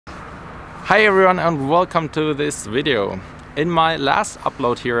Hi everyone and welcome to this video. In my last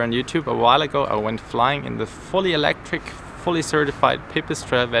upload here on YouTube a while ago I went flying in the fully electric, fully certified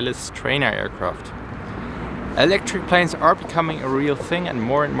Pipistrel Velis trainer aircraft. Electric planes are becoming a real thing and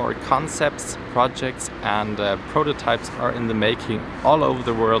more concepts, projects and prototypes are in the making all over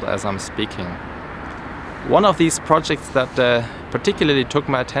the world as I'm speaking. One of these projects that particularly took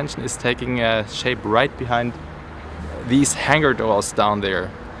my attention is taking shape right behind these hangar doors down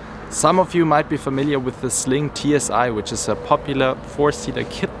there. Some of you might be familiar with the Sling TSI, which is a popular four-seater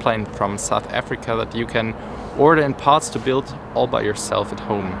kit plane from South Africa that you can order in parts to build all by yourself at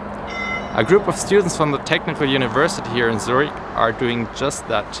home. A group of students from the Technical University here in Zurich are doing just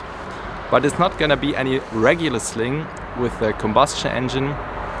that. But it's not gonna be any regular Sling with a combustion engine.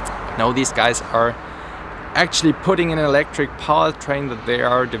 No, these guys are actually putting an electric powertrain that they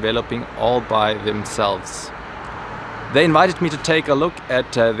are developing all by themselves. They invited me to take a look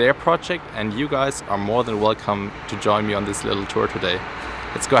at their project and you guys are more than welcome to join me on this little tour today.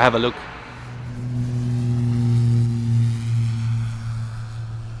 Let's go have a look.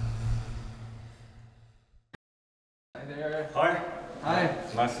 Hi there. Hi. Hi.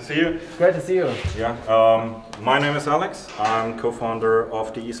 Nice to see you. Great to see you. Yeah. My name is Alex. I'm co-founder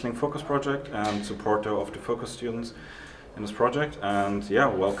of the e-Sling Focus project and supporter of the Focus students in this project. And yeah,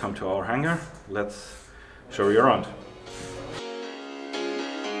 welcome to our hangar. Let's show you around.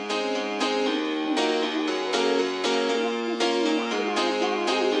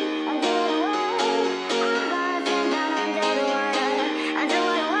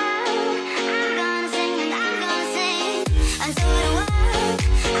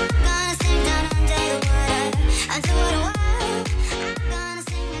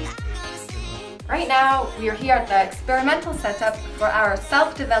 Right now, we are here at the experimental setup for our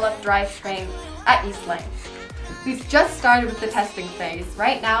self-developed drivetrain at e-Sling. We've just started with the testing phase,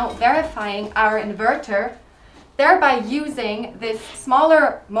 right now verifying our inverter, thereby using this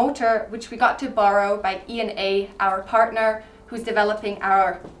smaller motor which we got to borrow by E&A, our partner, who's developing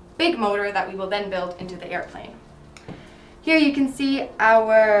our big motor that we will then build into the airplane. Here you can see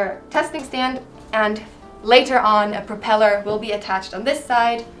our testing stand, and later on a propeller will be attached on this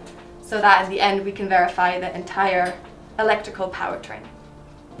side, so that at the end we can verify the entire electrical powertrain.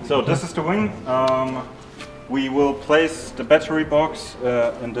 So this is the wing. We will place the battery box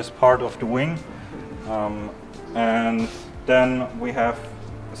in this part of the wing, and then we have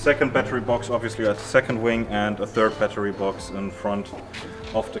a second battery box obviously at the second wing and a third battery box in front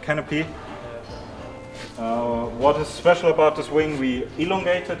of the canopy. What is special about this wing, we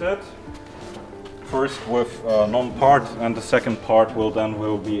elongated it first with non-part, and the second part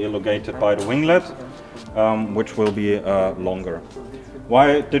will be elongated by the winglet, which will be longer.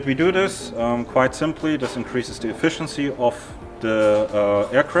 Why did we do this? Quite simply, this increases the efficiency of the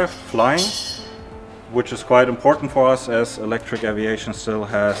aircraft flying, which is quite important for us as electric aviation still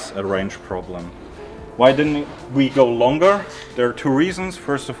has a range problem. Why didn't we go longer? There are two reasons.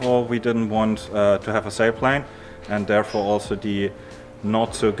 First of all, we didn't want to have a sailplane and therefore also the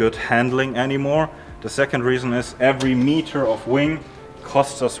not so good handling anymore. The second reason is every meter of wing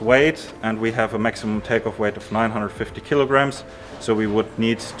costs us weight, and we have a maximum takeoff weight of 950 kilograms, so we would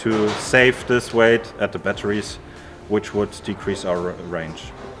need to save this weight at the batteries, which would decrease our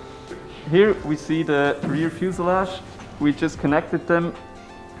range. Here we see the rear fuselage. We just connected them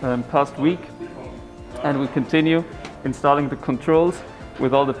past week, and we continue installing the controls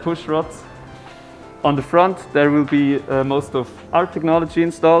with all the push rods. On the front there will be most of our technology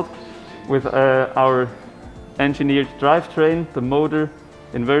installed with our engineered drivetrain, the motor,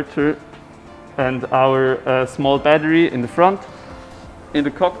 inverter and our small battery in the front. In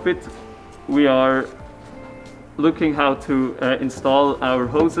the cockpit we are looking how to install our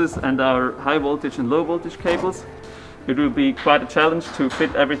hoses and our high voltage and low voltage cables. It will be quite a challenge to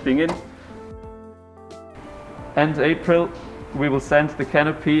fit everything in. End April we will send the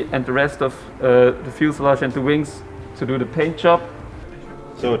canopy and the rest of the fuselage and the wings to do the paint job.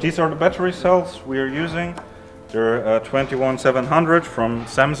 So these are the battery cells we are using. They're 21700 from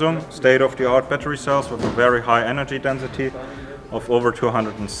Samsung, state-of-the-art battery cells with a very high energy density of over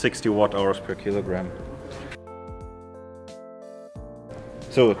 260 watt-hours per kilogram.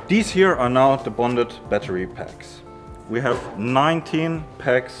 So these here are now the bonded battery packs. We have 19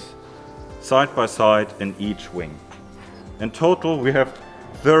 packs side by side in each wing. In total, we have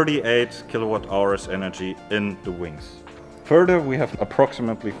 38 kilowatt-hours energy in the wings. Further, we have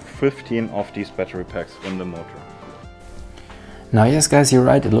approximately 15 of these battery packs in the motor. Now yes guys, you're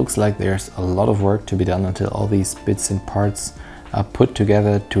right, it looks like there's a lot of work to be done until all these bits and parts are put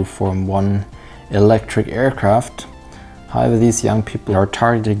together to form one electric aircraft. However, these young people are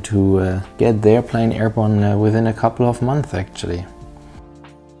targeting to get their plane airborne within a couple of months actually.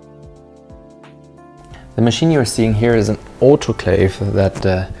 The machine you're seeing here is an autoclave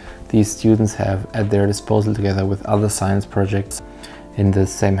that these students have at their disposal together with other science projects in the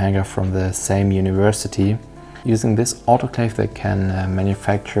same hangar from the same university. Using this autoclave they can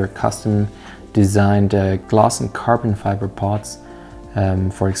manufacture custom designed glass and carbon fiber parts,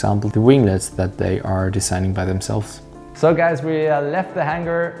 for example the winglets that they are designing by themselves. So guys, we left the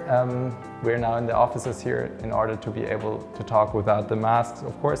hangar. We're now in the offices here in order to be able to talk without the masks.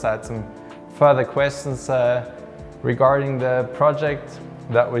 Of course, I had some further questions regarding the project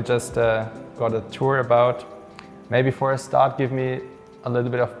that we just got a tour about. Maybe for a start, give me a little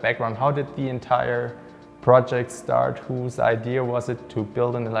bit of background. How did the entire project start? Whose idea was it to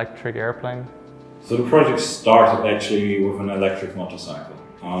build an electric airplane? So the project started actually with an electric motorcycle.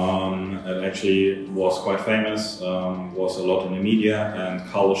 It actually was quite famous, was a lot in the media, and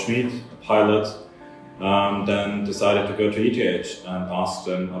Carlo Schmid, a pilot, then decided to go to ETH and ask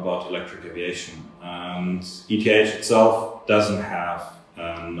them about electric aviation. And ETH itself doesn't have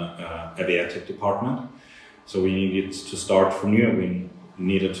an aviatic department, so we needed to start from new. We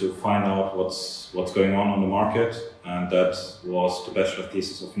needed to find out what's going on the market, and that was the bachelor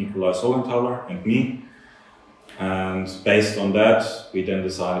thesis of Nikolai Solenthaler and me. And based on that, we then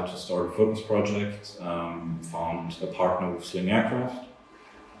decided to start a focus project, found a partner with Sling Aircraft,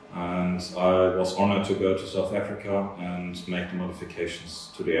 and I was honored to go to South Africa and make the modifications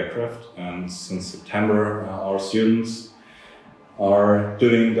to the aircraft. And since September, our students are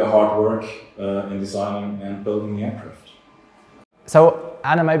doing the hard work in designing and building the aircraft. So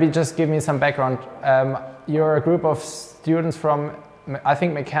Anna, maybe just give me some background. You're a group of students from, I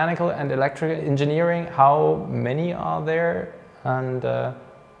think, mechanical and electrical engineering. How many are there? And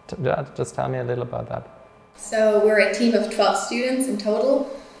just tell me a little about that. So we're a team of 12 students in total,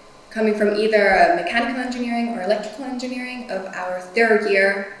 coming from either mechanical engineering or electrical engineering of our third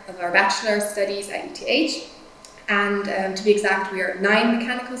year of our bachelor studies at ETH. And to be exact, we are 9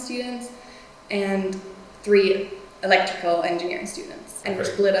 mechanical students and 3 electrical engineering students. And we're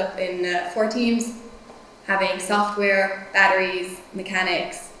split up in 4 teams, having software, batteries,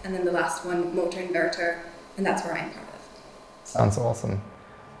 mechanics, and then the last one, motor inverter, and that's where I'm part of. Sounds awesome.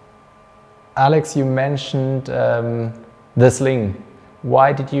 Alex, you mentioned the Sling.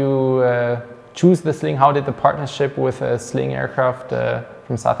 Why did you choose the Sling? How did the partnership with Sling Aircraft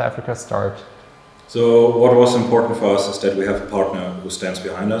from South Africa start? So what was important for us is that we have a partner who stands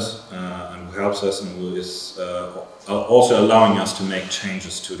behind us and who helps us and who is also allowing us to make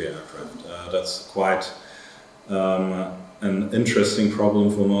changes to the aircraft. That's quite an interesting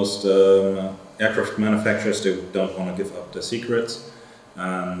problem for most aircraft manufacturers. They don't want to give up their secrets.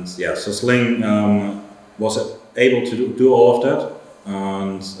 And yeah, so Sling was able to do all of that.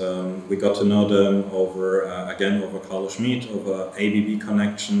 And we got to know them over, again, over Carlo Schmid, over ABB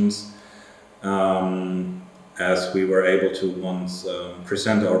connections. As we were able to once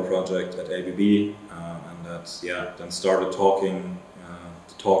present our project at ABB, and that's, yeah, then started talking,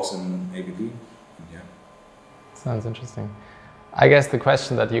 the talks in ABB, and yeah. Sounds interesting. I guess the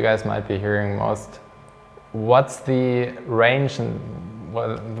question that you guys might be hearing most, what's the range and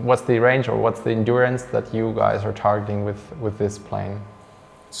what's the range or what's the endurance that you guys are targeting with this plane?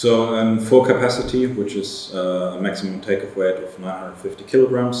 So in full capacity, which is a maximum takeoff weight of 950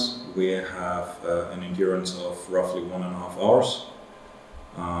 kilograms, we have an endurance of roughly 1.5 hours.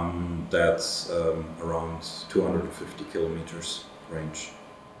 That's around 250 kilometers range.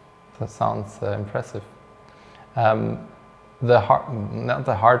 That sounds impressive. Not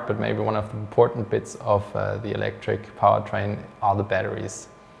the heart, but maybe one of the important bits of the electric powertrain are the batteries.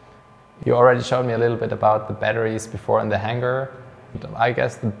 You already showed me a little bit about the batteries before in the hangar. I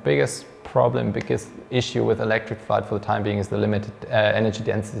guess the biggest issue with electric flight for the time being is the limited energy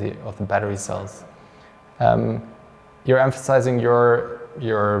density of the battery cells. You're emphasizing your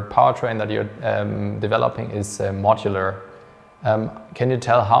powertrain that you're developing is modular. Can you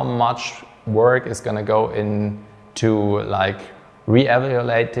tell how much work is going to go into like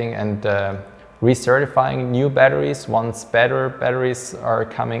re-evaluating and recertifying new batteries once better batteries are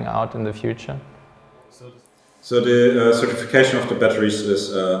coming out in the future? So the certification of the batteries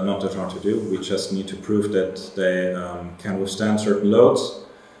is not that hard to do. We just need to prove that they can withstand certain loads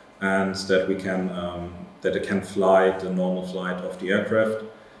and that we can that it can fly the normal flight of the aircraft.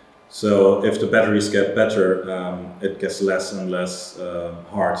 So if the batteries get better, it gets less and less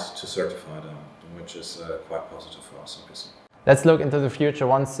hard to certify them, which is quite positive for us, obviously. Let's look into the future.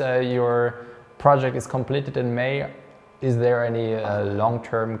 Once your project is completed in May, is there any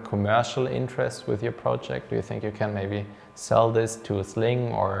long-term commercial interest with your project? Do you think you can maybe sell this to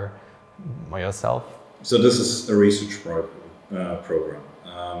Sling or yourself? So this is a research program.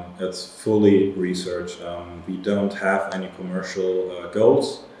 It's fully research. We don't have any commercial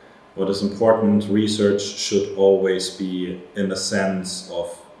goals. What is important, research should always be in the sense of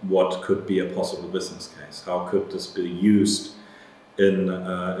what could be a possible business case. How could this be used in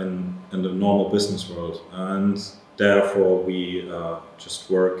the normal business world? And therefore we just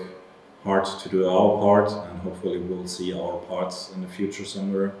work hard to do our part, and hopefully we'll see our parts in the future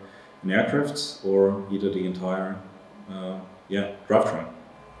somewhere in aircrafts or either the entire drivetrain.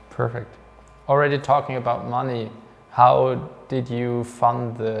 Perfect. Already talking about money, how did you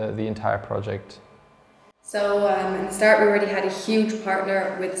fund the entire project? So in the start we already had a huge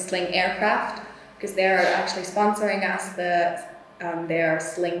partner with Sling Aircraft, because they're actually sponsoring us their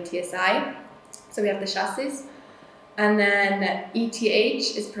Sling TSI. So we have the chassis. And then ETH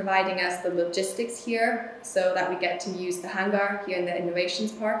is providing us the logistics here so that we get to use the hangar here in the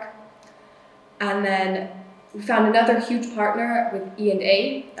Innovations Park. And then we found another huge partner with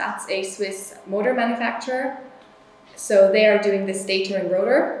E&A. That's a Swiss motor manufacturer. So they are doing the stator and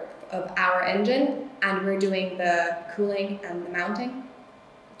rotor of our engine, and we're doing the cooling and the mounting.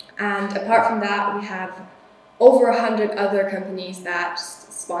 And apart from that, we have over 100 other companies that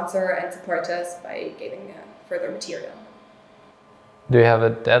sponsor and support us by giving further material. Do you have a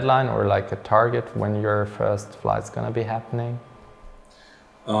deadline or like a target when your first flight's gonna be happening?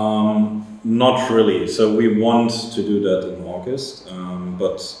 Not really. So we want to do that in August,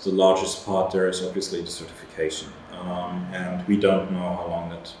 but the largest part there is obviously the certification. And we don't know how long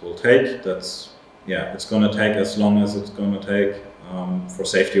that will take. It's going to take as long as it's going to take for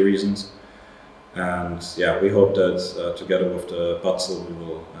safety reasons. And we hope that together with the Batzel we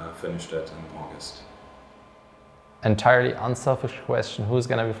will finish that in August. Entirely unselfish question, who's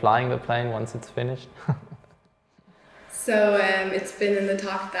going to be flying the plane once it's finished? So it's been in the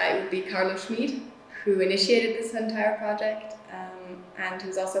talk that it would be Carlo Schmid, who initiated this entire project and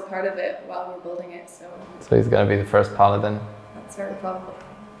who's also part of it while we're building it. So he's going to be the first pilot then? That's very probable.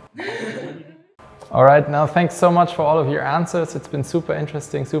 All right, now thanks so much for all of your answers. It's been super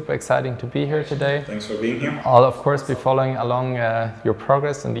interesting, super exciting to be here today. Thanks for being here. I'll of course be following along your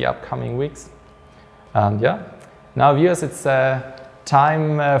progress in the upcoming weeks. And now viewers, it's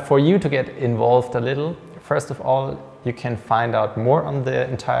time for you to get involved a little. First of all, you can find out more on the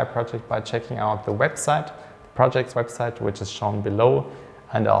entire project by checking out the website, the project's website, which is shown below,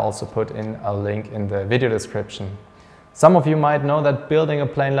 and I'll also put in a link in the video description. Some of you might know that building a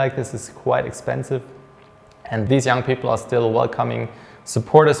plane like this is quite expensive, and these young people are still welcoming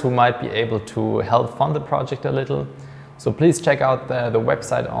supporters who might be able to help fund the project a little. So please check out the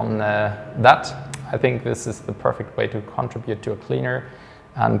website on that. I think this is the perfect way to contribute to a cleaner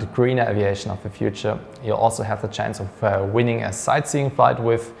and greener aviation of the future. You'll also have the chance of winning a sightseeing flight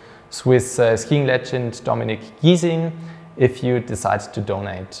with Swiss skiing legend Dominik Giesing if you decide to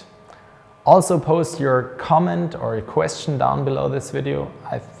donate. Also post your comment or a question down below this video.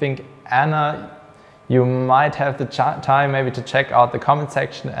 I think Anna, you might have the time maybe to check out the comment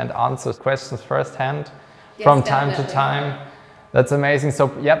section and answer questions firsthand from time to time. That's amazing. So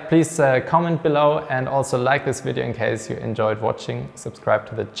please comment below and also like this video in case you enjoyed watching. Subscribe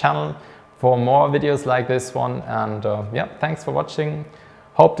to the channel for more videos like this one. And thanks for watching.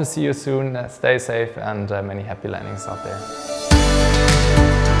 Hope to see you soon. Stay safe and many happy landings out there.